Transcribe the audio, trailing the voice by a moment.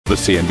The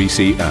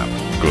CNBC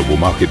app. Global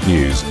market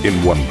news in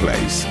one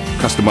place.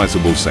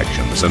 Customizable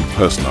sections and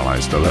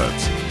personalized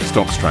alerts.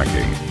 Stocks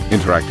tracking,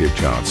 interactive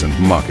charts and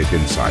market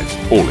insights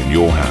all in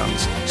your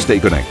hands. Stay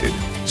connected.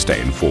 Stay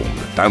informed.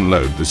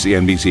 Download the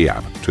CNBC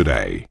app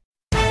today.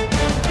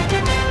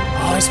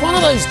 It's one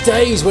of those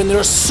days when there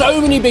are so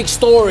many big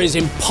stories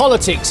in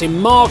politics, in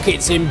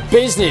markets, in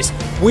business.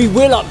 We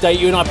will update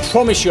you, and I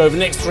promise you over the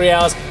next 3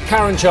 hours,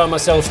 Karen Cho and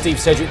myself, Steve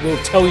Sedgwick, will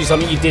tell you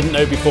something you didn't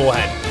know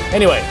beforehand.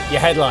 Anyway,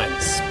 your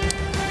headlines.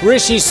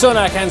 Rishi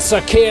Sunak and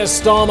Sir Keir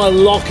Starmer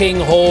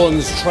locking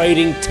horns,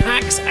 trading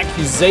tax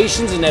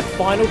accusations in their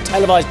final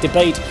televised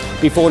debate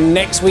before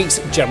next week's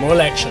general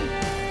election.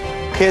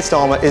 Keir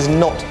Starmer is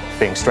not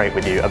being straight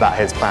with you about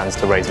his plans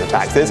to raise your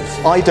taxes.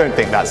 I don't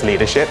think that's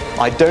leadership.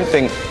 I don't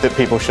think that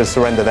people should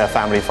surrender their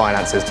family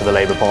finances to the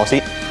Labour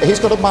Party. He's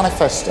got a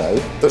manifesto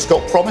that's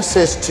got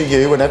promises to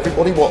you and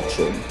everybody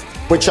watching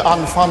which are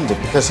unfunded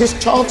because his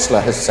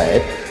Chancellor has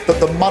said that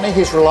the money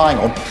he's relying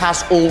on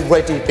has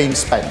already been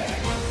spent.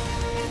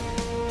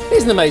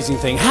 Here's an amazing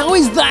thing. How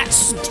is that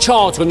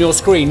chart on your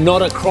screen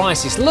not a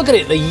crisis? Look at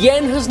it. The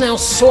yen has now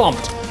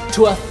slumped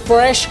to a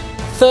fresh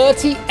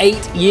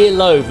 38-year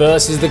low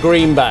versus the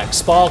greenback,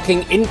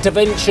 sparking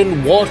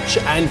intervention watch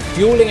and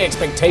fueling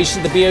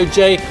expectations the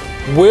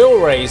BOJ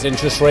will raise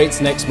interest rates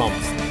next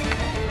month.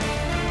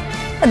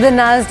 The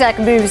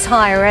Nasdaq moves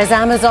higher as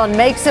Amazon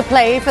makes a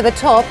play for the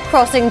top,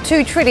 crossing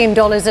 $2 trillion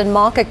in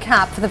market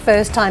cap for the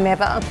first time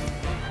ever.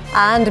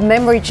 And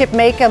memory chip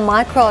maker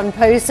Micron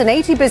posts an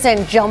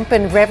 80% jump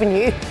in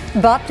revenue,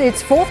 but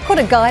its fourth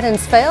quarter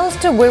guidance fails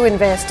to woo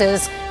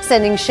investors,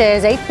 sending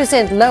shares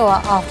 8%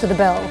 lower after the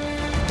bell.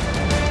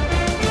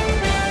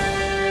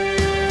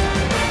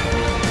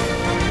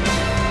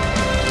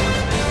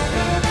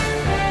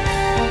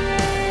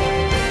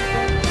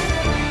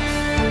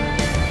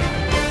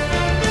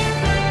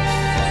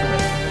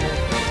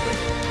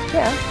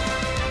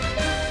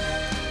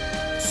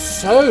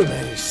 So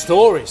many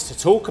stories to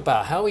talk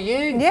about. How are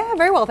you? Yeah,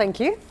 very well,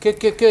 thank you.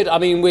 Good. I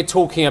mean, we're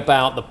talking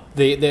about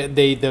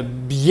the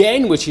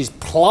yen, which is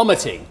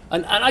plummeting,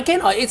 and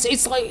again,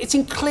 it's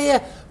in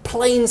clear,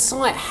 plain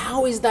sight.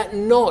 How is that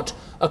not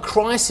a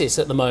crisis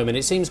at the moment?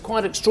 It seems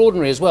quite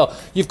extraordinary as well.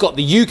 You've got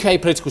the UK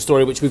political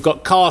story, which we've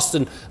got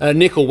Carsten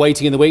Nickel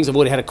waiting in the wings. I've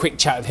already had a quick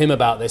chat with him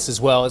about this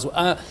as well.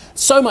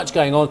 So much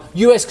going on.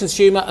 US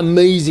consumer,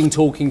 amazing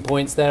talking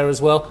points there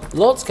as well.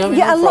 Lots going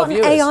on for our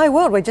viewers. Yeah, a lot in AI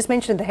world. We just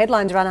mentioned the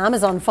headlines around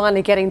Amazon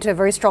finally getting to a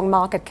very strong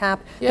market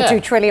cap, the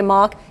 $2 trillion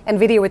mark,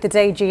 NVIDIA with its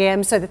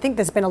AGM. So I think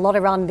there's been a lot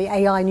around the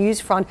AI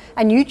news front,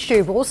 and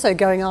YouTube also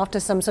going after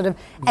some sort of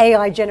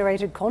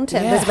AI-generated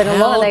content. There's been a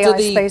lot in AI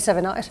space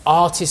overnight.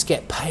 Artists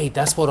get paid.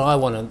 That's what I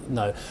want to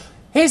know.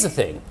 Here's the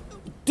thing.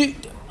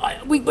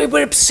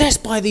 We're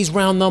obsessed by these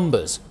round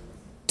numbers.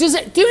 Do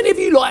any of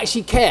you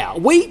actually care?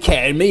 We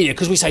care in media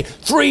because we say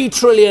 3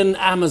 trillion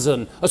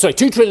Amazon. 2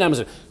 trillion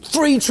Amazon.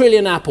 3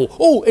 trillion Apple.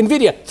 Oh,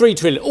 NVIDIA, 3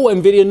 trillion. Oh,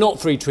 NVIDIA, not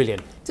 3 trillion.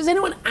 Does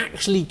anyone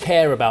actually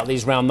care about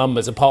these round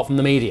numbers apart from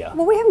the media?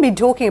 Well, we haven't been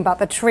talking about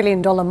the $1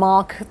 trillion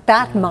mark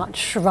that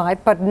much,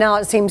 right? But now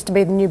it seems to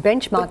be the new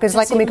benchmark. It's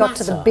like when we got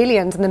to the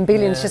billions, and then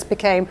billions just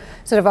became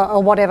sort of a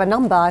whatever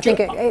number. I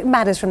think it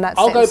matters from that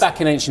sense. I'll go back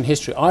in ancient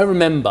history. I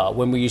remember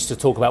when we used to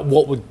talk about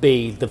what would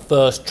be the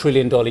first $1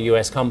 trillion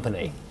US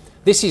company.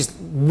 This is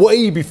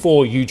way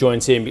before you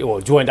joined CNBC, or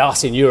joined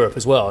us in Europe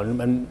as well,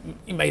 and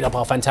you made up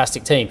our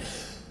fantastic team.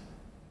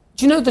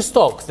 Do you know the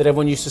stock that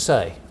everyone used to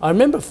say? I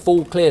remember it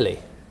full clearly.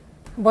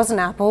 It wasn't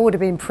Apple, would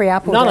have been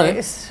pre-Apple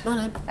days.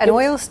 No. An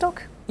oil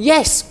stock?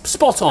 Yes,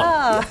 spot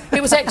on.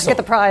 It was Exxon. Get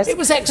the prize. It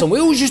was Exxon. We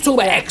always used to talk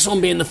about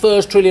Exxon being the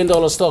first $1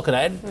 trillion stock,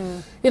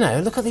 and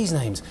look at these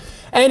names.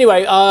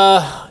 Anyway,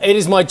 it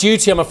is my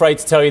duty, I'm afraid,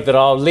 to tell you that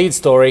our lead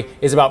story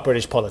is about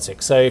British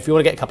politics. So if you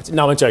want to get a cup of tea...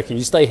 No, I'm joking.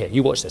 You stay here.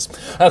 You watch this.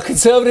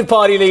 Conservative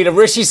Party leader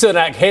Rishi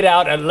Sunak hit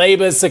out at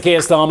Labour's Sir Keir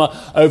Starmer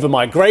over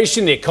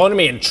migration, the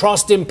economy and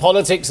trust in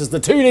politics as the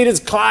two leaders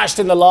clashed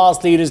in the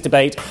last leaders'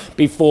 debate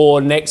before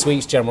next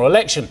week's general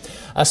election.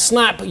 A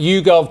Snap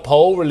YouGov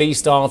poll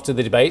released after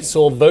the debate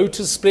saw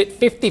voters split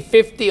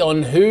 50-50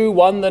 on who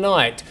won the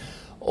night,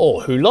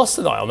 or who lost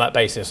the night on that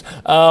basis,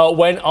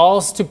 when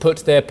asked to put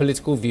their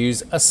political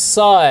views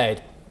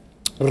aside.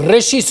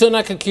 Rishi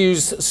Sunak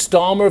accused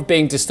Starmer of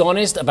being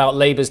dishonest about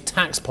Labour's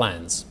tax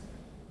plans.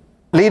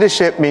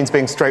 Leadership means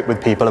being straight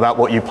with people about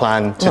what you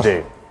plan to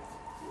do.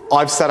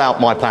 I've set out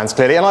my plans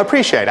clearly, and I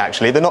appreciate,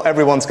 actually, that not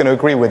everyone's going to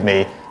agree with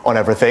me on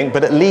everything,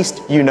 but at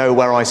least you know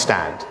where I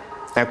stand.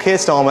 Now, Keir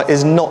Starmer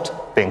is not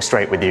being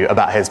straight with you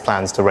about his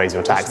plans to raise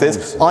your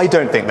taxes. I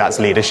don't think that's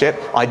leadership.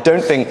 I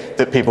don't think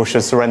that people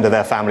should surrender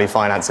their family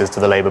finances to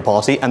the Labour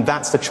Party, and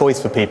that's the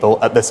choice for people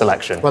at this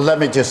election. Well, let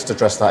me just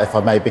address that, if I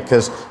may,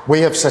 because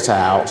we have set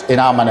out in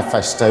our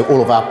manifesto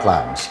all of our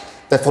plans.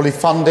 They're fully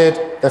funded,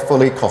 they're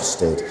fully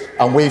costed,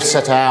 and we've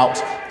set out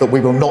that we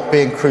will not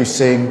be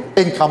increasing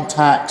income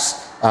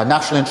tax,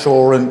 national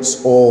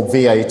insurance or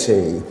VAT.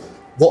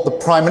 What the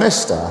Prime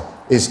Minister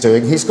is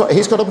doing, he's got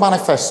a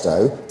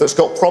manifesto that's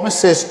got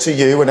promises to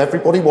you and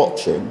everybody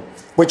watching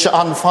which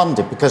are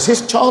unfunded, because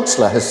his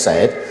Chancellor has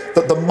said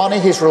that the money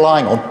he's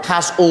relying on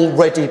has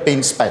already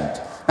been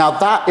spent. Now,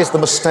 that is the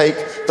mistake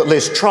that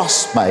Liz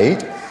Truss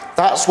made.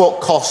 That's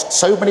what cost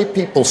so many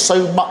people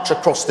so much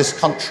across this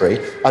country,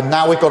 and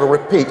now we've got to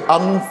repeat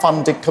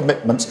unfunded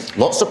commitments,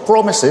 lots of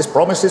promises,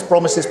 but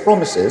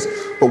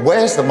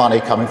where's the money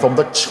coming from?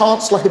 The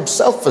Chancellor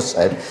himself has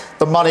said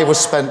the money was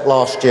spent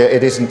last year,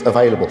 it isn't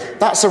available.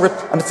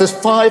 And if there's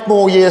 5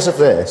 more years of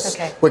this,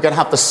 we're going to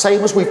have the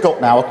same as we've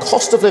got now, a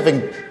cost of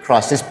living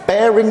crisis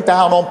bearing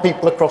down on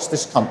people across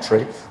this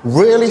country,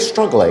 really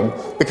struggling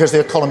because the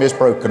economy is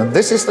broken. And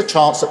this is the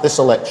chance at this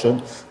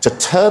election to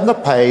turn the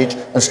page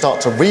and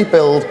start to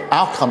rebuild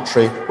our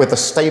country with a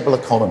stable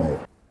economy.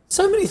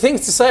 So many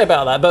things to say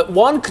about that, but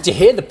one, could you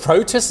hear the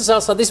protesters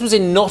outside? This was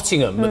in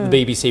Nottingham that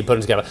the BBC put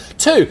them together.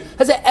 2,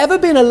 has there ever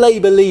been a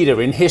Labour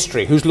leader in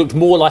history who's looked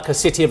more like a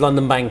City of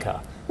London banker?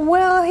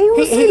 Well, he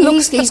also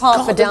looks the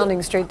part for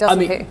Downing Street,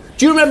 doesn't he?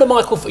 Do you remember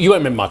Michael? You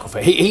won't remember Michael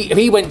Foot.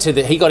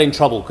 He got in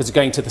trouble because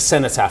going to the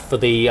cenotaph for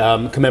the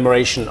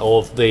commemoration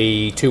of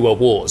the 2 World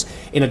Wars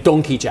in a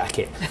donkey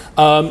jacket.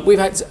 We've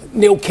had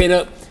Neil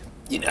Kinnock,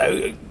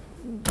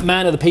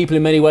 man of the people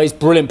in many ways,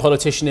 brilliant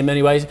politician in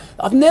many ways.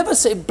 I've never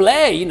seen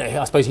Blair,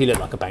 I suppose he looked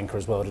like a banker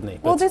as well, didn't he?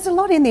 Well, there's a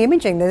lot in the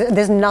imaging.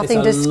 There's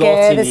nothing to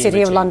scare the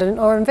City of London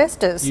or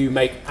investors. You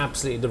make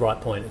absolutely the right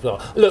point as well.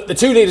 Look, the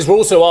 2 leaders were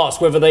also asked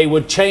whether they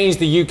would change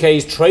the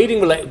UK's trading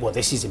relationship. Well,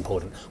 this is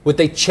important. Would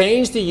they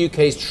change the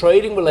UK's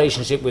trading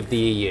relationship with the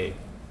EU?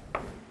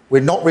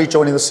 We're not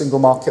rejoining the single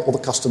market or the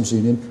customs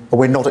union, and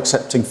we're not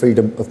accepting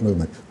freedom of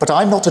movement. But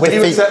I'm not a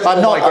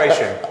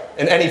migration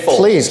in any form.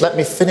 Please let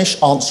me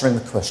finish answering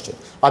the question.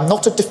 I'm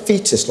not a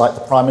defeatist like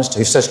the Prime Minister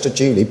who says to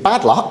Julie,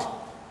 bad luck.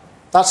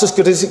 That's as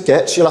good as it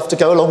gets. You'll have to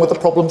go along with the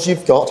problems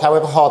you've got,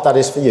 however hard that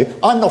is for you.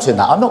 I'm not in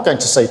that. I'm not going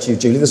to say to you,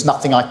 Julie, there's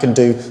nothing I can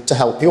do to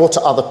help you or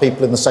to other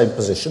people in the same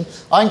position.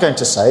 I'm going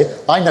to say,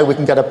 I know we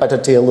can get a better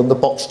deal than the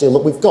botched deal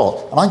that we've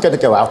got, and I'm going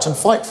to go out and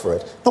fight for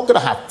it. Not going to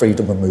have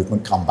freedom of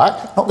movement come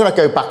back, not going to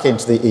go back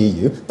into the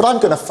EU, but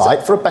I'm going to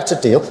fight for a better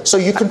deal so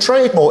you can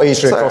trade more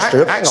easily across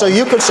Europe, so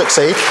you can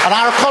succeed and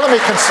our economy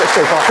can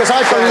succeed, because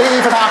I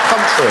believe in our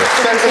country.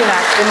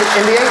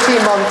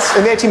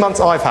 In the 18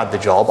 months I've had the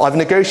job, I've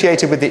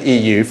negotiated with the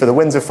EU for the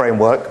Windsor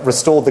Framework,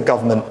 restored the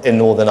government in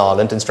Northern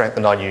Ireland and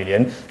strengthened our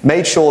union,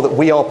 made sure that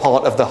we are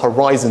part of the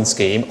Horizon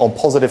scheme on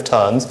positive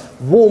terms,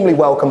 warmly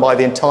welcomed by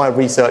the entire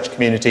research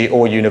community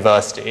or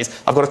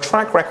universities. I've got a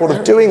track record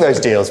of doing those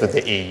deals with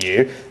the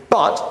EU,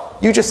 but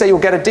you just say you'll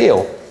get a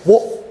deal.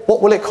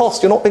 What will it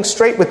cost? You're not being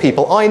straight with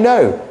people. I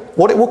know.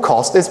 What it will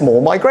cost is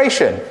more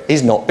migration.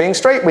 He's not being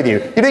straight with you.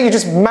 You think you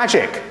just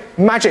magic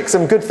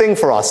some good thing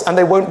for us and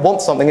they won't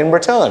want something in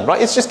return, right?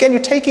 It's just, again,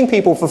 you're taking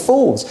people for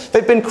fools.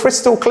 They've been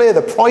crystal clear.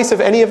 The price of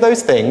any of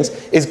those things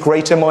is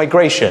greater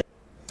migration.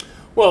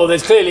 Well,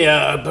 there's clearly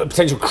a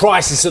potential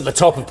crisis at the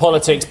top of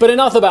politics, but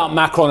enough about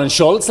Macron and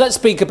Scholz. Let's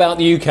speak about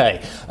the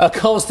UK.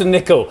 Carsten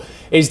Nickel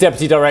is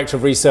Deputy Director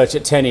of Research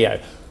at Teneo.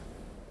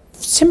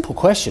 Simple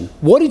question.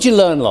 What did you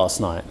learn last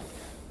night?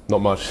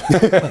 Not much.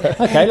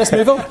 Okay, let's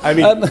move on. I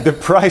mean, the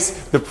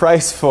price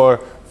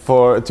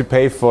to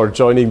pay for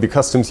joining the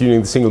customs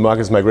union, the single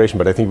markets migration,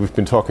 but I think we've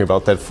been talking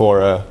about that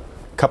for a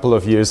couple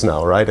of years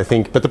now, right? I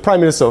think, but the Prime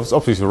Minister is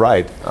obviously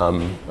right,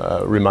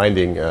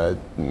 reminding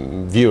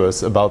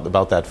viewers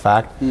about that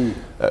fact.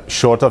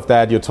 Short of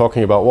that, you're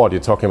talking about what?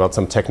 You're talking about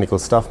some technical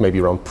stuff, maybe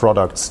around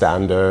product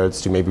standards,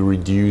 to maybe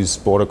reduce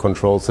border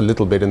controls a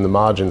little bit in the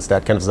margins,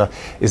 that kind of stuff.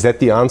 Is that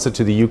the answer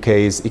to the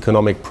UK's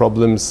economic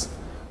problems?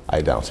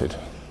 I doubt it.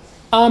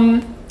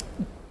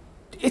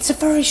 It's a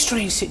very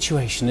strange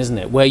situation, isn't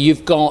it? Where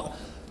you've got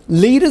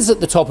leaders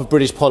at the top of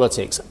British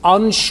politics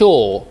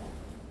unsure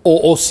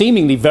or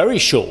seemingly very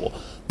sure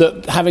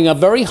that having a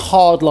very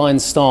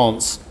hardline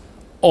stance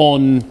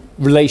on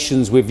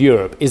relations with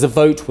Europe is a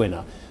vote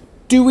winner.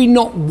 Do we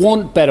not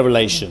want better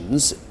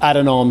relations at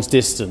an arm's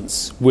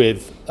distance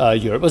with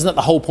Europe? Wasn't that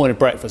the whole point of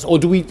breakfast? Or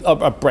do we...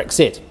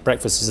 Brexit.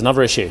 Breakfast is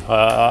another issue.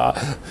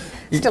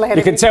 Still ahead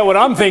you can tell what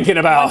I'm thinking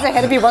about. One's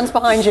ahead of you, one's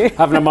behind you.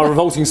 Haven't had my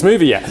revolting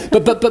smoothie yet.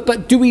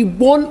 But do we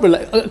want...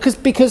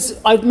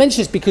 Because I've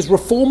mentioned this because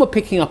Reform are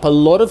picking up a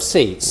lot of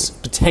seats,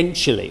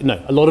 potentially.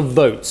 No, a lot of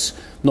votes,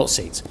 not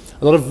seats.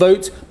 A lot of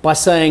votes by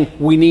saying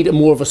we need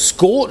more of a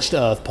scorched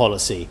earth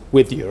policy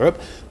with Europe.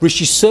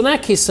 Rishi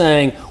Sunak is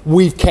saying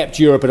we've kept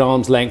Europe at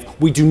arm's length.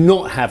 We do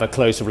not have a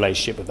closer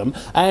relationship with them.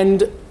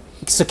 And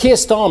Sir Keir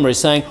Starmer is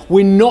saying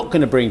we're not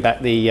going to bring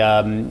back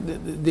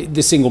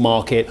the single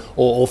market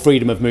or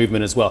freedom of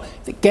movement as well.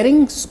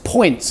 Getting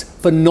points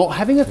for not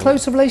having a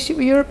closer relationship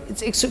with Europe,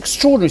 it's an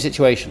extraordinary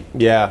situation.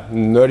 Yeah,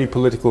 nerdy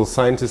political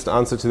scientist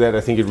answer to that.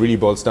 I think it really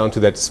boils down to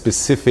that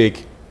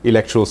specific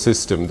electoral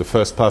system, the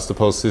first past the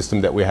post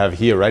system that we have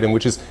here, right, and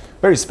which is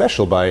very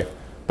special by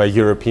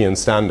European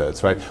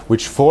standards, right,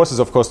 which forces,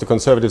 of course, the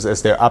Conservatives,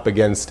 as they're up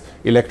against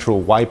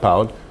electoral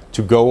wipeout,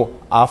 to go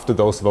after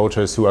those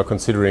voters who are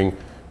considering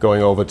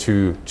going over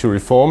to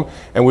reform,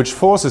 and which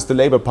forces the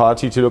Labour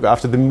Party to look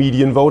after the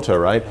median voter,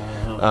 right?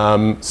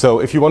 So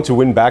if you want to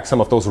win back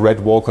some of those red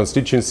wall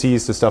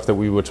constituencies, the stuff that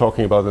we were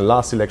talking about in the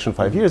last election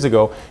 5 years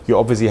ago, you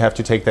obviously have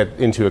to take that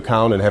into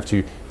account and have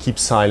to keep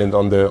silent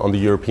on the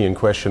European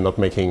question, not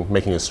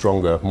making a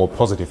stronger, more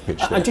positive pitch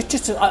there.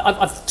 And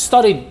I've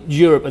studied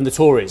Europe and the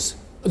Tories,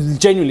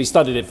 genuinely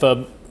studied it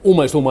for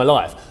almost all my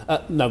life.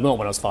 No, not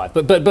when I was 5,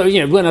 but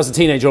when I was a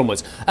teenager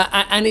onwards.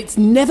 And it's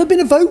never been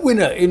a vote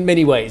winner in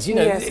many ways.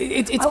 Yes.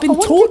 It's been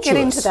torturous. I want to get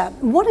into that.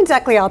 What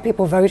exactly are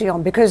people voting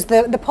on? Because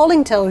the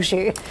polling tells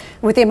you,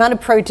 with the amount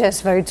of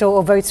protest votes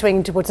or votes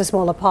swinging towards the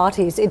smaller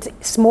parties, it's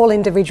small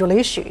individual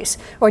issues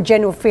or a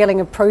general feeling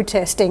of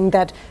protesting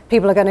that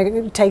people are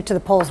going to take to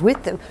the polls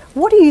with them.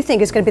 What do you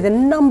think is going to be the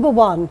number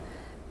one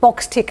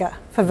box ticker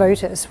for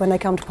voters when they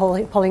come to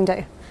polling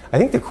day? I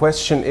think the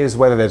question is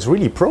whether that's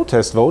really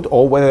protest vote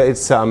or whether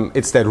it's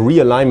that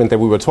realignment that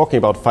we were talking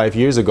about 5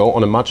 years ago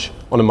on a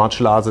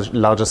much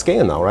larger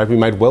scale now, right? We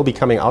might well be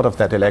coming out of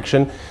that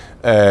election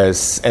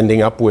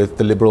ending up with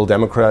the Liberal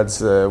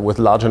Democrats with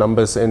larger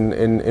numbers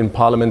in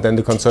Parliament than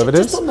the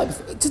Conservatives.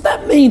 Does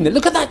that mean that,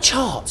 look at that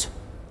chart?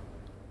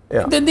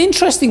 Yeah. The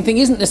interesting thing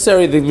isn't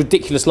necessarily the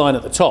ridiculous line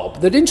at the top.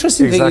 The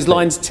interesting thing is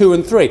lines 2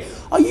 and 3.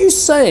 Are you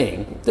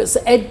saying that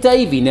Sir Ed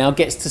Davey now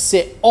gets to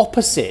sit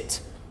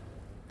opposite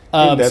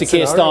Sir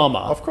Keir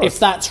Starmer, if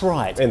that's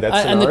right, and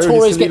the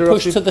Tories get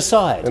pushed to the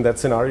side? In that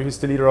scenario, he's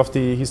the leader of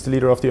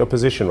the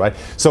opposition, right?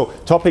 So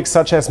topics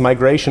such as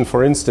migration,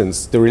 for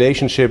instance, the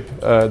relationship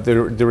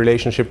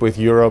with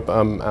Europe,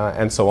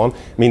 and so on. I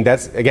mean,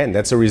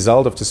 that's a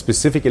result of the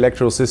specific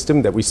electoral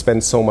system that we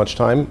spend so much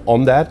time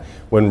on that,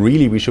 when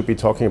really we should be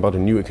talking about a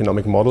new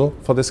economic model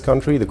for this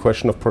country, the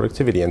question of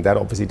productivity, and that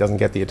obviously doesn't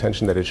get the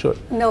attention that it should.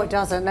 No, it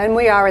doesn't, and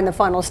we are in the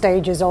final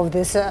stages of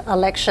this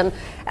election.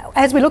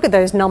 As we look at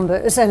those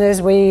numbers, and as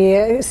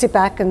we sit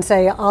back and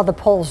say, are the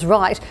polls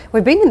right?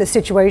 We've been in this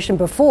situation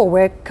before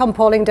where come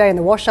polling day and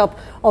the wash-up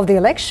of the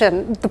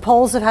election, the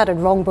polls have had it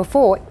wrong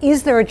before.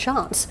 Is there a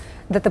chance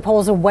that the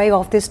polls are way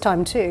off this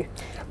time too?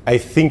 I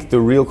think the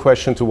real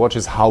question to watch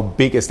is how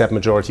big is that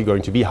majority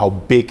going to be? How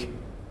big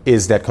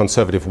is that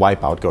Conservative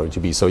wipeout going to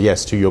be? So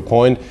yes, to your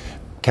point,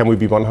 can we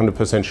be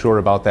 100% sure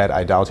about that?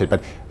 I doubt it.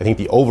 But I think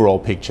the overall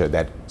picture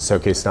that Sir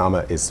Keir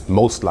Starmer is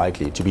most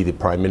likely to be the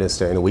Prime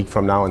Minister in a week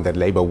from now and that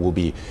Labour will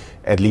be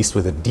at least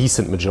with a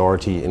decent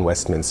majority in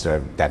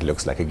Westminster, that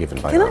looks like a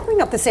given by now. Can I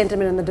bring up the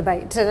sentiment in the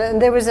debate?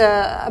 And there was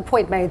a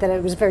point made that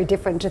it was very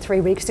different to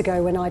 3 weeks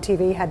ago when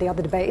ITV had the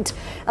other debate.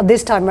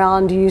 This time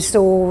round, you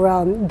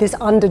saw this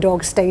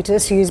underdog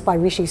status used by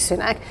Rishi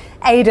Sunak.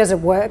 A, does it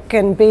work?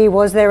 And B,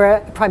 was there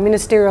a prime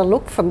ministerial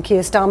look from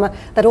Keir Starmer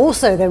that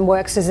also then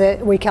works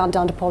as we count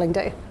down to polling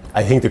day?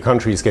 I think the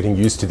country is getting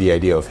used to the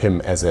idea of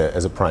him as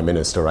a prime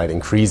minister, right?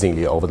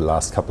 Increasingly over the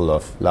last couple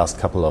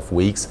of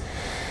weeks.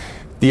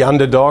 The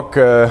underdog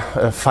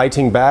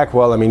fighting back,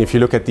 well, I mean, if you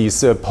look at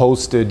these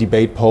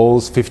post-debate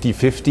polls,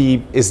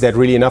 50-50, is that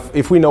really enough?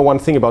 If we know one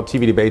thing about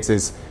TV debates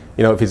is,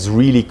 if it's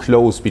really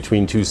close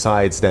between two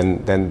sides,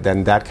 then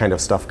that kind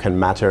of stuff can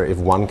matter if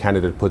one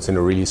candidate puts in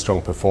a really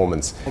strong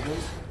performance. Okay.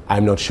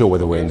 I'm not sure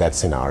whether we're in that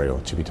scenario,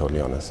 to be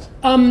totally honest.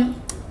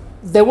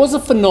 There was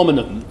a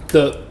phenomenon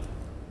that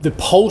the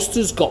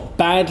pollsters got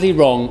badly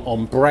wrong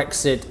on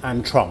Brexit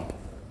and Trump.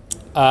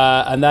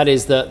 And that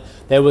is that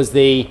there was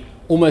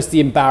almost the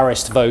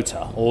embarrassed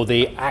voter, or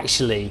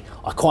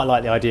I quite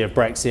like the idea of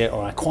Brexit,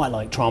 or I quite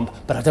like Trump,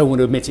 but I don't want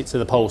to admit it to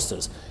the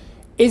pollsters.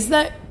 Is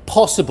that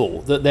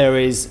possible that there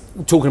is,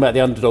 talking about the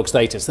underdog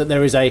status, that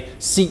there is a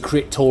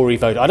secret Tory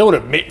voter? I don't want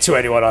to admit to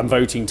anyone I'm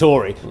voting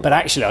Tory, but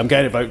actually I'm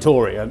going to vote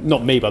Tory.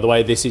 Not me, by the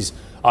way.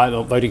 I'm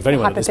not voting for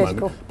anyone at this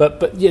moment.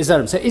 But yes,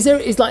 so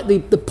is like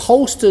the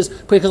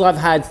pollsters, because I've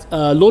had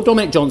Lord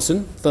Dominic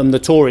Johnson from the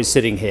Tories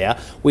sitting here.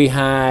 We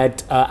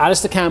had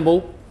Alistair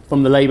Campbell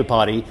from the Labour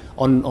Party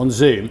on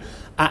Zoom,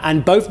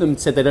 and both of them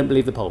said they don't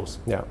believe the polls.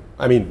 Yeah,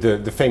 I mean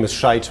the famous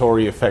shy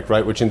Tory effect,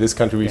 right, which in this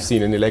country we've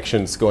seen in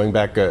elections going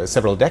back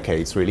several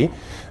decades, really.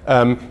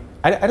 I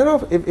don't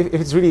know if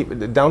it's really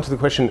down to the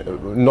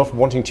question not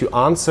wanting to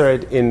answer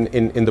it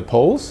in the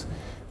polls.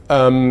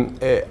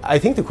 I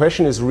think the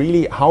question is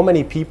really how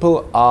many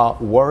people are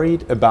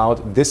worried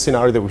about this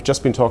scenario that we've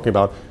just been talking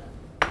about,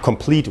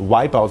 complete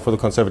wipeout for the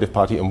Conservative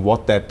Party, and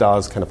what that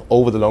does kind of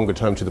over the longer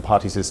term to the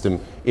party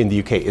system in the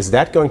UK. Is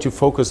that going to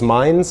focus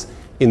minds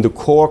in the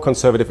core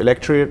Conservative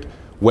electorate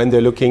when they're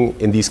looking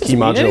in these key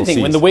marginal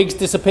seats? When the Whigs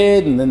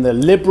disappeared and then the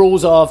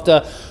Liberals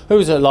after, who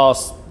was the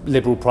last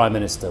Liberal Prime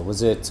Minister?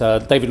 Was it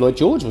David Lloyd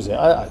George, was it?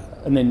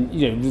 And then,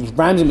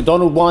 Ramsay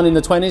MacDonald won in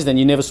the 20s, then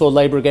you never saw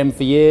Labour again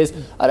for years.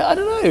 I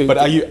don't know. But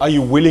are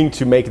you willing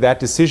to make that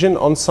decision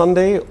on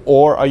Sunday?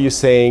 Or are you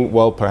saying,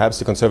 well, perhaps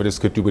the Conservatives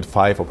could do with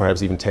 5 or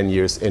perhaps even 10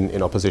 years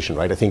in opposition,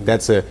 right? I think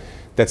that's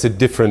a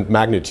different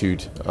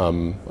magnitude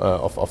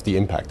of the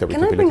impact that we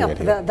could be looking at here.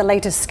 Can I bring up the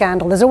latest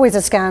scandal? There's always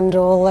a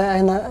scandal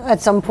at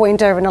some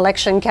point over an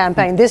election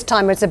campaign. This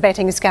time it's a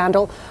betting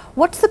scandal.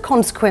 What's the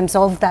consequence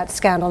of that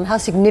scandal, and how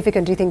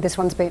significant do you think this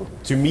one's been?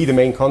 To me, the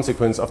main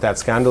consequence of that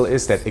scandal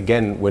is that,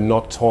 again, we're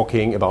not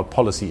talking about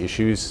policy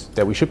issues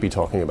that we should be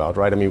talking about,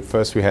 right? I mean,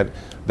 first we had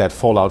that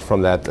fallout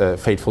from that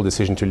fateful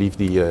decision to leave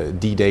the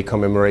D-Day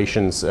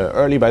commemorations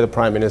early by the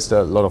Prime Minister.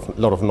 A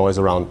lot of noise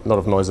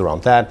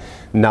around that.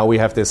 Now we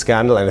have this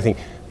scandal, and I think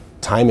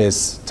time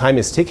is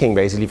ticking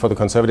basically for the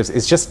Conservatives.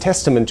 It's just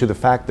testament to the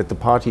fact that the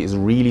party is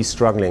really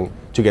struggling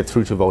to get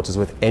through to voters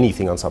with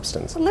anything on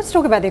substance. Well, let's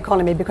talk about the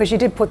economy, because you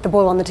did put the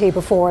ball on the tee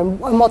before and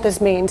what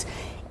this means.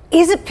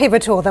 Is it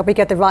pivotal that we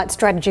get the right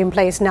strategy in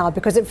place now?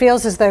 Because it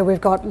feels as though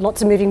we've got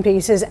lots of moving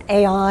pieces,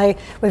 AI,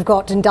 we've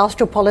got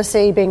industrial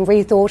policy being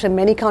rethought in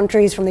many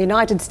countries, from the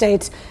United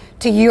States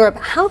to Europe.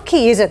 How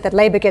key is it that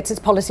Labour gets its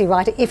policy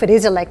right if it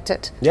is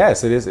elected?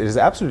 Yes, it is. It is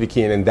absolutely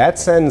key. And in that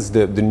sense,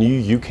 the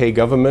new UK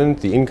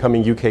government, the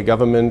incoming UK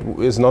government,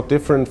 is not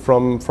different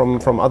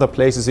from other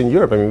places in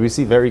Europe. I mean, we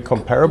see very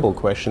comparable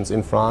questions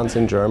in France,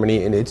 in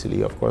Germany, in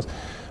Italy, of course,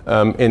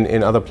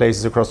 in other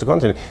places across the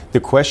continent. The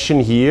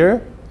question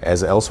here,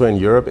 as elsewhere in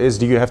Europe, is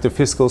do you have the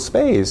fiscal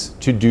space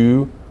to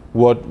do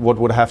what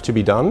would have to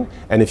be done?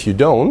 And if you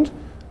don't,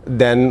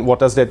 then what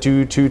does that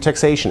do to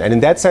taxation? And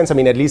in that sense, I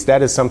mean, at least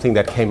that is something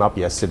that came up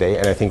yesterday,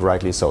 and I think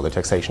rightly so, the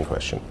taxation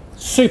question.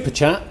 Super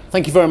chat.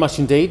 Thank you very much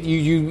indeed.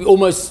 You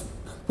almost,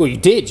 well, you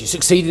did. You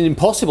succeeded in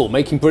impossible,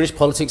 making British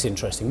politics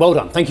interesting. Well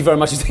done. Thank you very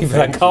much indeed for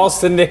that.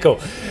 Carlson Nicol,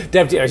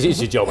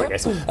 it's your job, I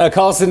guess.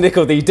 Carlson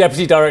Nicol, the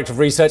Deputy Director of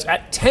Research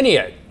at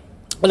Teneo.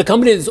 Well, a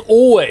company that's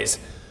always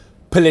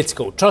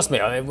political. Trust me,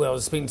 I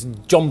was speaking to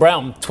John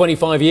Brown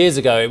 25 years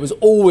ago. It was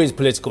always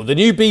political. The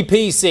new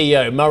BP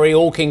CEO, Murray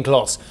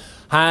Auchincloss,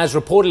 has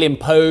reportedly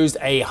imposed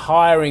a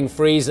hiring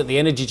freeze at the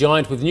energy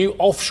giant, with new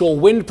offshore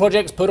wind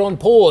projects put on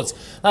pause.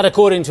 That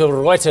according to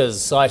Reuters,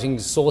 citing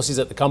sources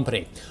at the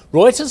company.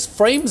 Reuters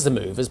frames the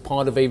move as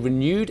part of a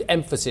renewed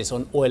emphasis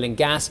on oil and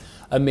gas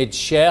amid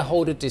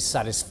shareholder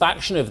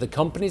dissatisfaction over the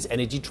company's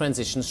energy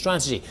transition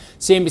strategy.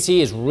 CNBC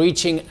is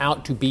reaching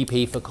out to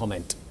BP for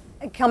comment.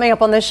 Coming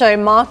up on the show,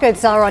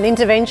 markets are on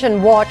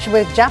intervention watch,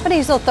 with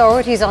Japanese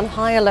authorities on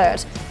high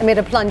alert amid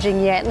a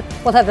plunging yen.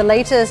 We'll have the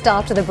latest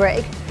after the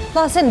break.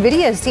 Plus,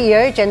 Nvidia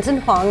CEO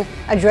Jensen Huang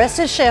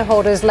addresses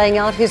shareholders, laying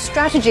out his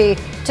strategy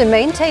to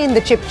maintain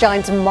the chip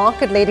giant's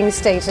market-leading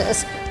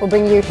status. We'll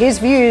bring you his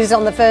views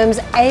on the firm's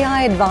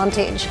AI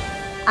advantage.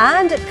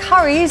 And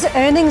Currys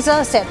earnings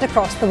are set to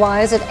cross the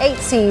wires at 8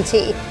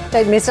 CET.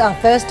 Don't miss our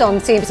first on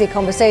CNBC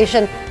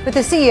conversation with the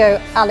CEO,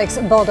 Alex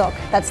Baldock.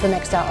 That's the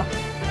next hour.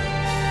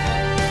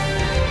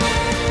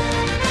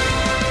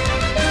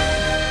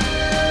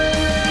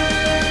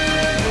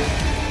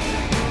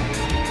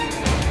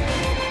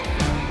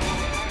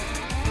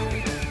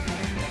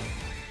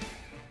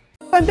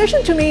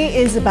 Ambition to me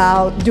is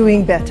about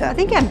doing better. I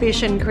think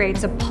ambition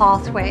creates a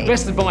pathway.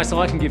 Best advice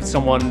I can give to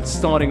someone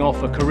starting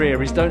off a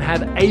career is don't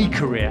have a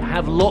career,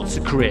 have lots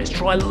of careers,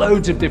 try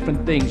loads of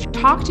different things.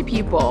 Talk to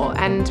people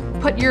and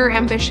put your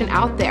ambition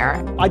out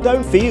there. I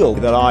don't feel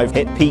that I've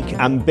hit peak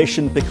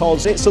ambition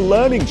because it's a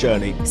learning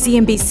journey.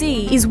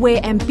 CNBC is where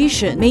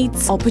ambition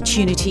meets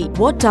opportunity.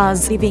 What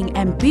does living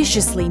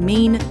ambitiously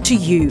mean to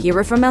you?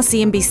 Hear it from our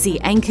CNBC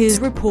anchors,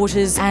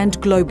 reporters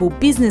and global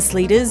business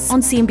leaders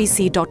on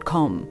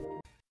CNBC.com.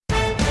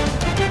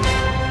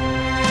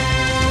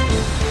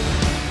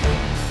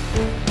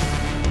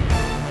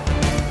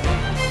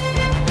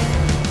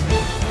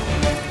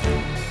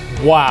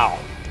 Wow,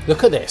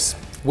 look at this.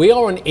 We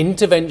are on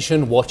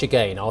intervention watch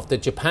again after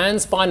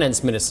Japan's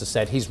finance minister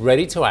said he's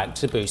ready to act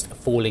to boost a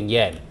falling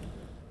yen.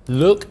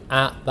 Look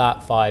at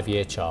that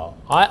 5-year chart.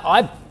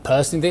 I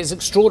personally think it's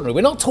extraordinary. We're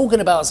not talking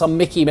about some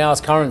Mickey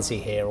Mouse currency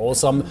here or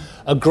some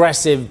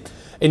aggressive,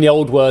 in the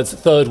old words,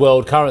 third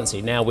world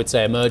currency. Now we'd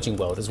say emerging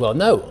world as well.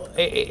 No,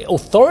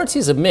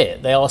 authorities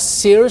admit they are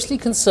seriously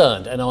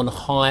concerned and on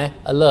high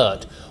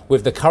alert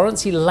with the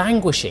currency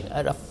languishing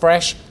at a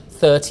fresh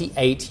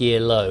 38-year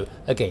low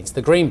against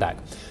the greenback.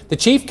 The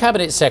chief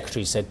cabinet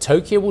secretary said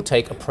Tokyo will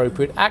take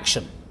appropriate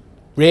action.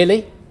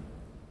 Really?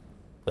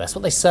 Well, that's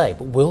what they say,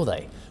 but will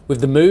they?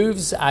 With the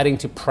moves adding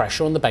to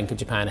pressure on the Bank of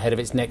Japan ahead of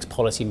its next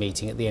policy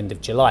meeting at the end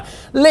of July.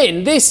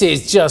 Lynn, this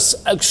is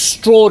just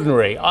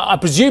extraordinary. I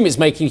presume it's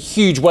making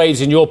huge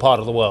waves in your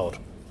part of the world.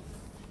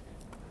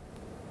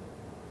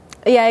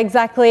 Yeah,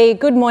 exactly.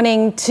 Good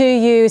morning to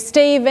you,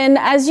 Steve. And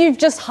as you've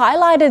just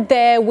highlighted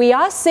there, we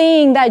are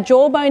seeing that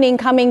jawboning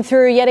coming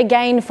through yet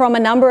again from a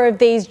number of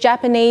these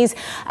Japanese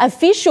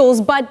officials,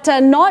 but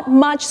not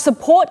much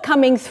support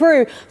coming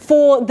through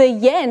for the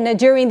yen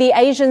during the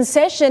Asian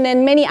session.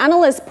 And many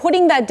analysts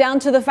putting that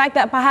down to the fact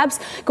that perhaps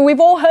we've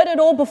all heard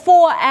it all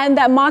before and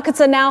that markets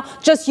are now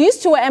just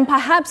used to it and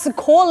perhaps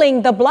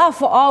calling the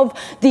bluff of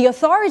the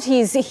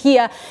authorities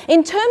here.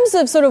 In terms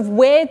of sort of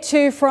where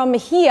to from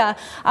here,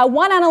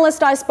 one analyst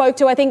analyst I spoke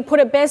to, I think, put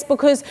it best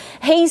because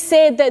he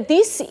said that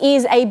this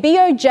is a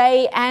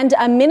BOJ and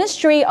a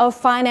Ministry of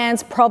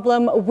Finance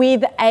problem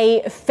with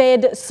a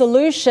Fed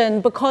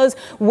solution, because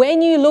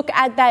when you look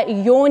at that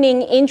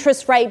yawning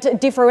interest rate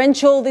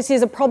differential, this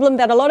is a problem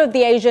that a lot of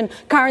the Asian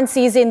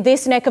currencies in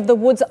this neck of the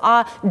woods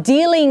are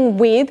dealing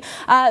with,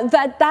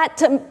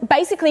 that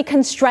basically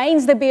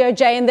constrains the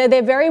BOJ, and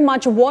they're very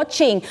much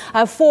watching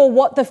for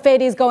what the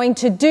Fed is going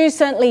to do.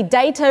 Certainly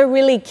data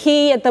really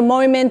key at the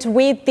moment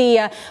with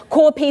the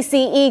core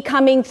PCE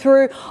coming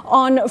through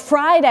on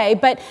Friday.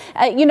 But,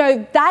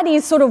 that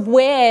is sort of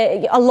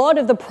where a lot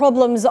of the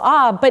problems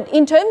are. But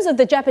in terms of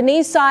the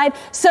Japanese side,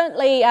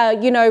 certainly,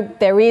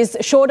 there is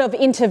short of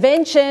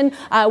intervention.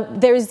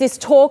 There is this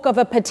talk of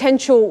a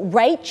potential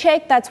rate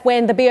check. That's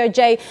when the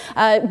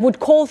BOJ would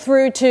call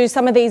through to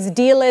some of these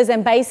dealers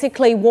and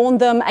basically warn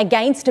them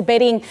against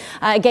betting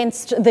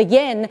against the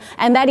yen.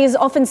 And that is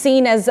often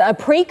seen as a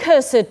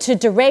precursor to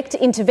direct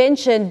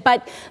intervention.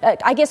 But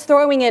I guess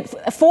throwing it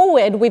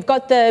forward, we've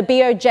got the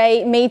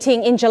BOJ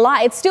meeting in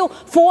July. It's still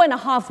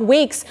 4.5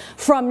 weeks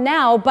from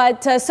now,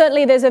 but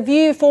certainly there's a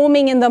view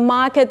forming in the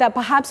market that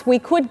perhaps we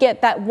could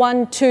get that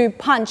 1-2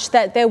 punch,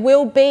 that there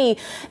will be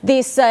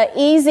this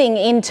easing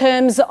in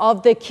terms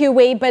of the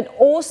QE, but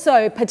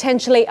also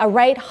potentially a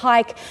rate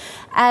hike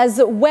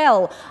as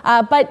well.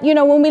 But,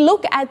 when we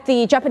look at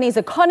the Japanese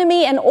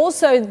economy and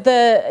also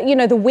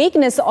the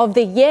weakness of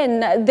the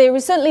yen, there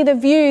is certainly the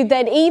view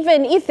that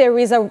even if there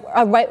is a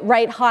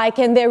rate hike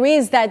and there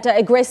is that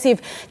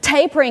aggressive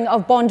tapering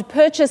of bond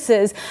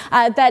purchases,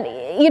 that,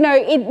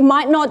 it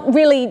might not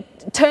really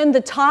turn the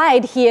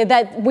tide here,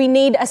 that we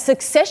need a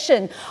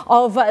succession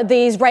of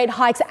these rate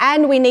hikes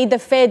and we need the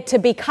Fed to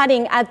be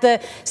cutting at the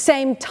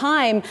same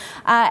time.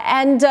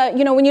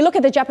 When you look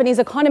at the Japanese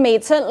economy,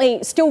 it's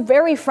certainly still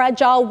very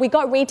fragile. We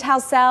got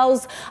retail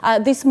sales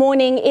this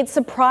morning. It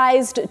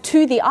surprised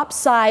to the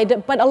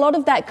upside, but a lot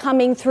of that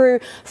coming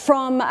through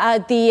from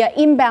the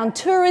inbound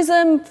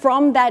tourism,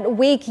 from that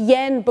weak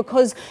yen,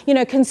 because,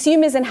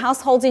 consumers and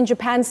households in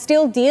Japan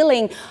still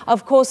dealing,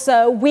 of course,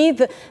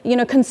 with,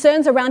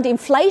 concerns around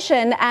inflation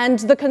and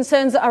the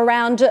concerns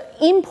around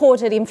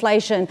imported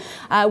inflation,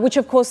 which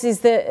of course is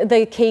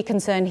the key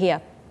concern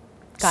here.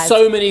 Guys.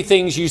 So many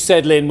things you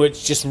said, Lynn,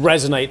 which just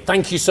resonate.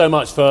 Thank you so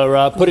much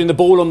for putting the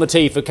ball on the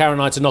tee for Karen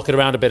and I to knock it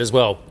around a bit as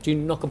well. Do you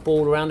knock a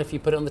ball around if you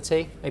put it on the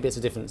tee? Maybe it's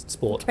a different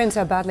sport. Depends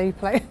how badly you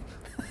play.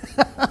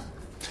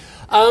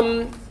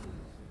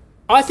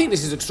 I think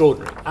this is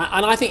extraordinary,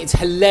 and I think it's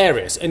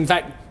hilarious, in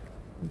fact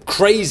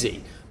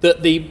crazy,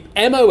 that the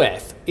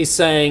MOF is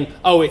saying,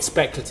 oh, it's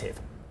speculative,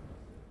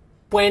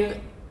 when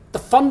the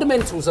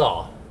fundamentals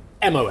are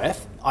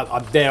MOF,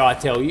 I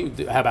tell you,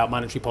 how about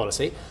monetary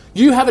policy?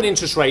 You have an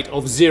interest rate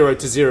of 0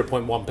 to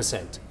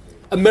 0.1%.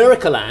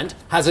 America Land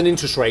has an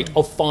interest rate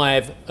of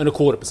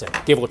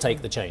 5.25%, give or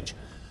take the change.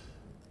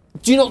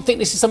 Do you not think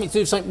this is something to do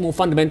with something more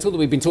fundamental that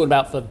we've been talking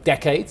about for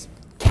decades?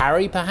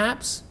 Carry,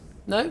 perhaps?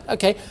 No?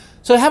 Okay.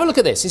 So have a look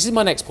at this. This is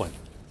my next point.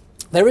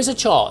 There is a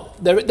chart.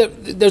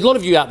 There's a lot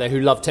of you out there who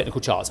love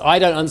technical charts. I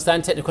don't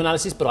understand technical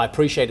analysis, but I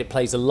appreciate it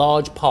plays a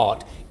large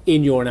part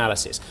in your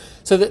analysis.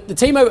 So the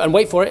team over, and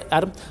wait for it,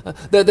 Adam,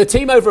 the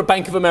team over at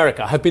Bank of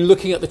America have been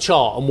looking at the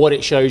chart and what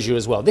it shows you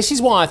as well. This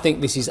is why I think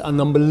this is an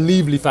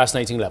unbelievably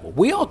fascinating level.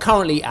 We are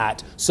currently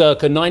at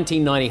circa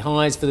 1990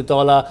 highs for the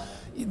dollar,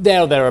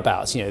 there or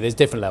thereabouts. There's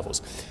different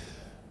levels.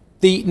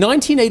 The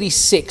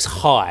 1986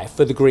 high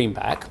for the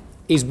greenback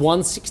is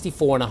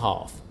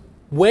 164.5.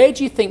 Where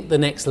do you think the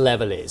next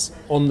level is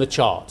on the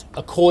chart,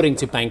 according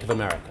to Bank of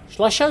America?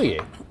 Shall I show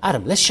you?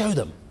 Adam, let's show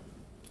them.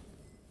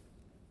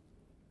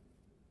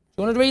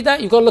 You want to read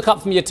that? You've got to look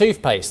up from your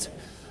toothpaste,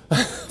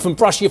 from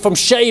brushing, from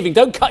shaving.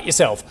 Don't cut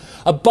yourself.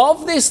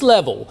 Above this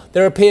level,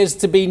 there appears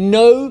to be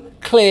no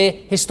clear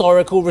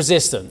historical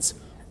resistance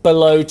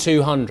below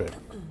 200.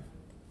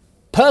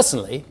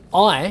 Personally,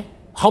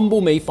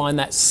 humble me, find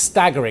that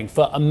staggering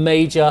for a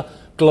major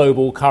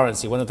global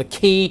currency, one of the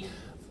key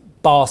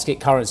basket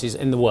currencies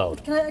in the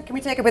world. Can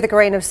we take it with a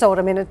grain of salt?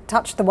 I mean, it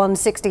touched the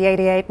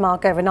 160.88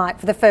 mark overnight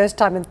for the first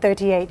time in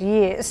 38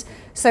 years.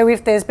 So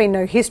if there's been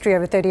no history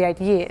over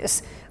 38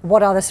 years,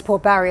 what are the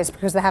support barriers?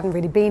 Because there haven't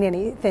really been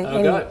anything.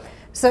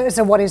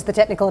 So what is the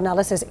technical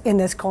analysis in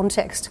this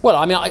context? Well,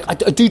 I mean, I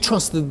do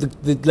trust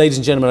the ladies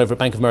and gentlemen over at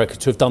Bank of America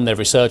to have done their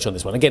research on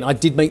this one. Again, I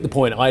did make the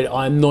point,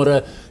 I'm not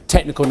a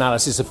technical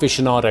analysis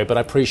aficionado, but I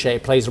appreciate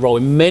it plays a role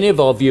in many of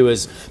our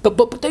viewers. But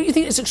don't you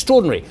think it's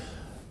extraordinary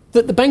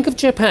that the Bank of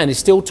Japan is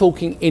still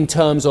talking in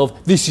terms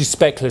of this is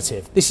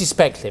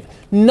speculative,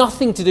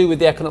 nothing to do with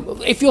the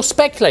economic. If you're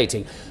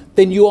speculating,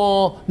 then you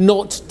are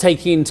not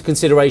taking into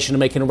consideration and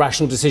making a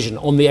rational decision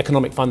on the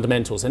economic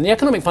fundamentals. And the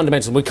economic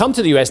fundamentals, we'll come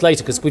to the US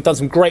later because we've done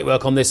some great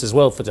work on this as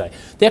well for today.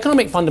 The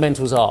economic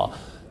fundamentals are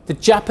the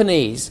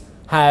Japanese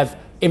have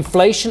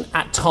inflation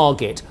at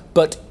target,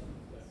 but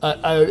a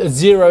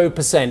 0%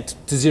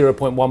 to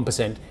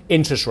 0.1%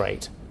 interest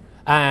rate.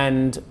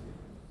 And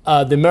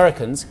the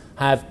Americans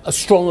have a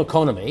strong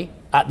economy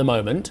at the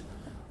moment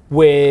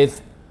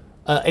with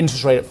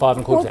interest rate at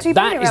 5.25%. Well,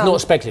 that is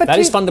not speculative. That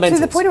is fundamental.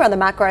 To the point around the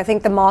macro, I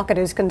think the market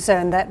is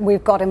concerned that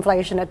we've got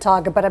inflation at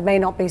target, but it may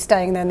not be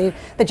staying there. And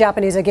the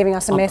Japanese are giving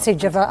us a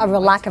message of a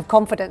lack of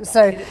confidence.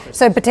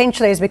 So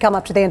potentially, as we come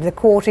up to the end of the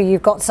quarter,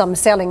 you've got some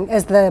selling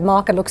as the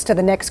market looks to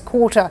the next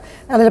quarter.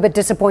 A little bit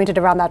disappointed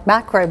around that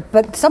macro.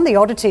 But some of the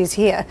oddities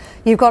here,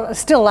 you've got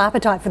still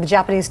appetite for the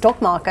Japanese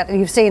stock market. And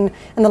you've seen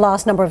in the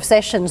last number of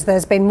sessions,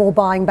 there's been more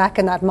buying back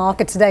in that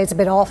market. Today it's a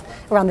bit off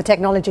around the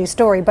technology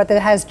story, but there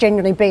has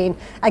genuinely been,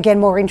 again,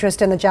 more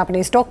interest in the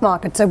Japanese stock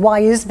market. So why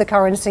is the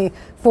currency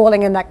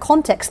falling in that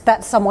context?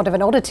 That's somewhat of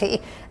an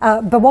oddity.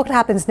 But what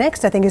happens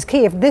next, I think, is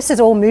key. If this is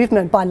all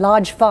movement by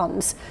large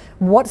funds,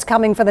 what's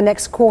coming for the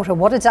next quarter?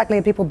 What exactly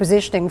are people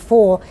positioning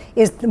for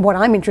is what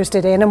I'm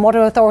interested in, and what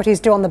do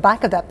authorities do on the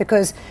back of that?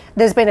 Because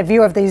there's been a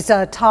view of these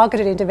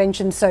targeted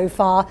interventions so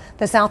far.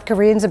 The South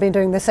Koreans have been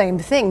doing the same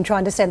thing,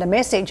 trying to send a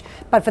message.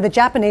 But for the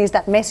Japanese,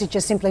 that message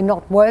is simply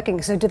not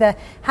working. So do they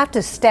have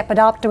to step it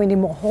up? Do we need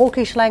more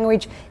hawkish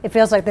language? It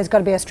feels like there's got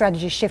to be a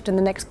strategy shift in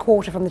the next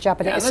quarter from the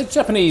Japanese. Yeah, the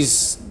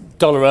Japanese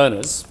dollar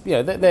earners,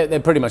 they're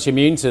pretty much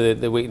immune to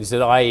the weaknesses,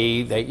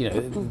 i.e.,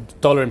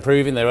 dollar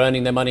improving, they're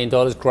earning their money in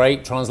dollars,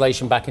 great.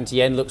 Translation back into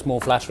yen looks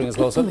more flattering as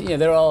well. So,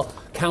 there are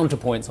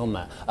counterpoints on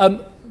that.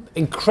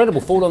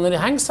 Incredible fall on the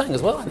Hang Seng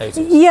as well, I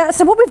noticed. Yeah,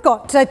 so what we've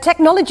got,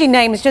 technology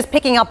names just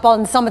picking up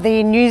on some of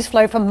the news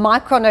flow from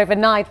Micron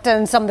overnight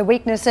and some of the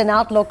weakness in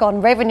outlook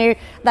on revenue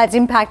that's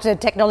impacted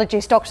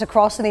technology stocks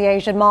across in the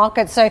Asian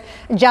market. So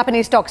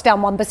Japanese stocks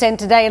down 1%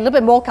 today, a little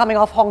bit more coming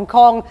off Hong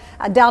Kong,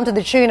 down to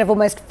the tune of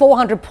almost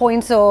 400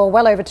 points or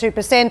well over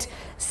 2%.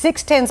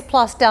 6/10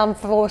 plus down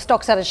for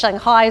stocks out of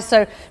Shanghai.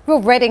 So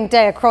real redding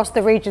day across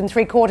the region,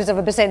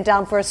 0.75%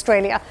 down for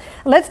Australia.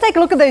 Let's take a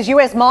look at those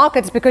US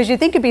markets, because you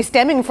think it'd be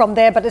stemming from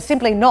there, but it's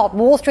simply not.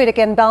 Wall Street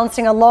again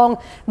bouncing along.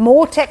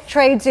 More tech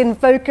trades in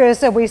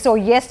focus. We saw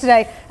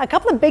yesterday a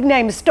couple of big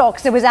name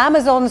stocks. It was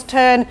Amazon's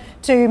turn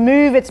to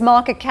move its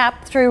market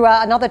cap through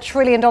another $1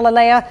 trillion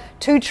layer,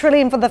 $2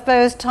 trillion for the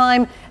first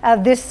time.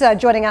 This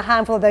joining a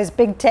handful of those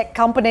big tech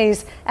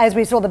companies as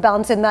we saw the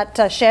bounce in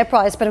that share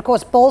price. But of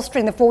course,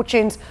 bolstering the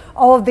fortunes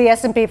of the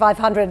S&P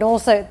 500 and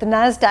also the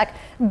NASDAQ.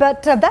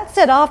 But that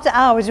said, after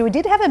hours, we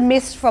did have a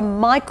miss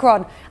from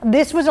Micron.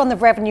 This was on the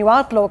revenue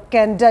outlook.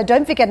 And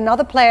don't forget,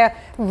 another player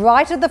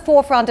right at the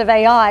forefront of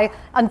AI.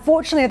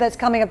 Unfortunately, that's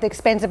coming at the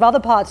expense of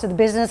other parts of the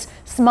business.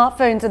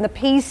 Smartphones and the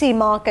PC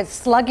market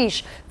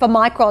sluggish for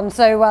Micron.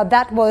 So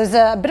that was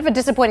a bit of a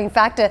disappointing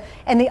factor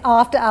in the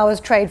after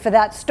hours trade for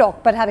that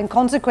stock, but having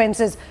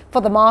consequences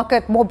for the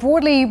market. More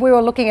broadly, we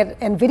were looking at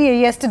Nvidia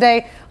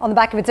yesterday on the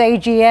back of its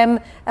AGM,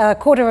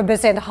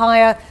 0.25%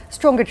 higher.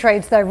 Stronger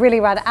trades, though, really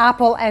around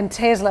Apple and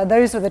Tesla.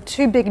 Those were the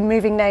two big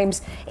moving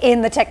names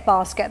in the tech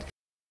basket.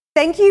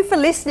 Thank you for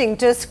listening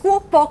to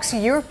Squawk Box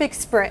Europe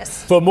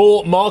Express. For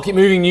more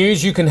market-moving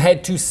news, you can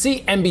head to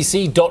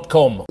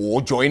CNBC.com.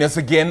 Or join us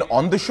again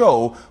on the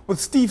show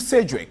with Steve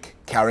Sedgwick,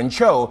 Karen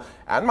Cho,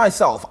 and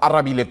myself,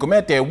 Arabi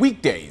Lekumete,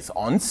 weekdays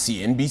on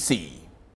CNBC.